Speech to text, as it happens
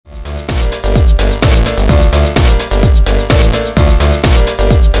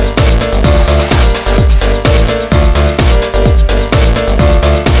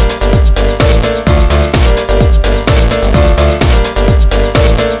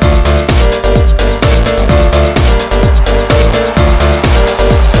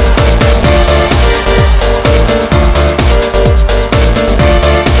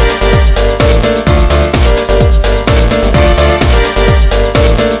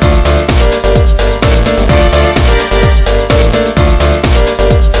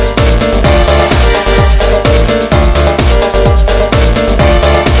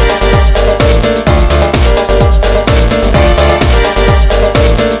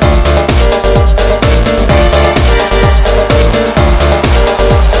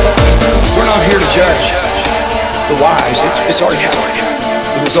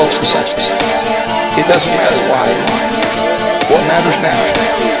result's the same. It doesn't matter why. What matters now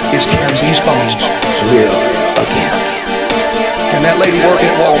is can these bones live again? Can that lady working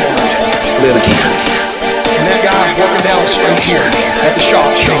at Walmart live again? Can that guy working down the street here at the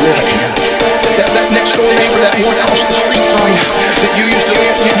shop live again? That next door neighbor, that one across the street from you, that you used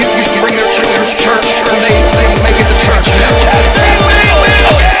to bring their children to church and they don't make it to church.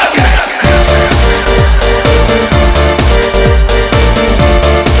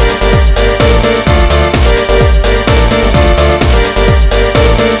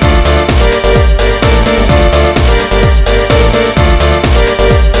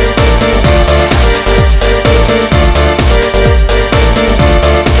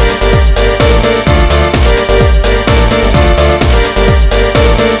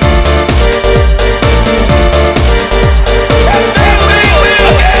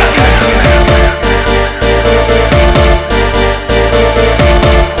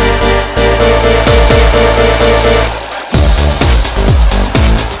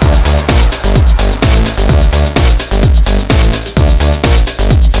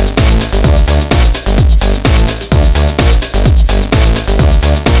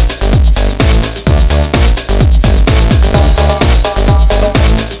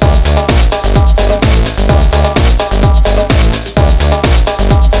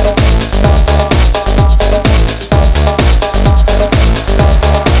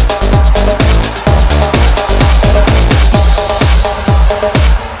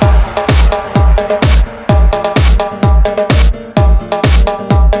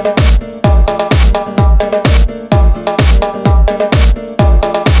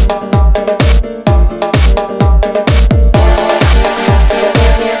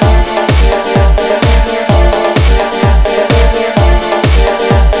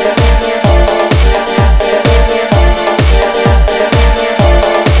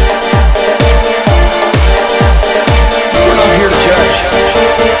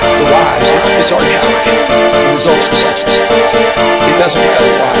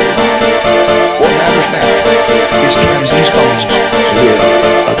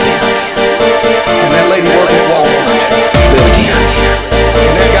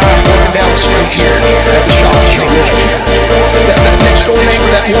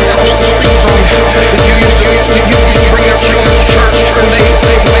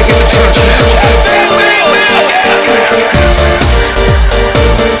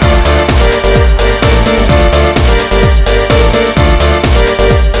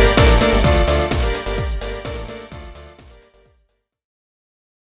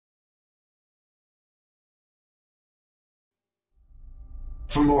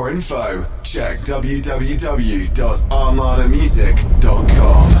 For more info, check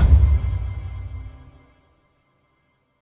www.armadamusic.com.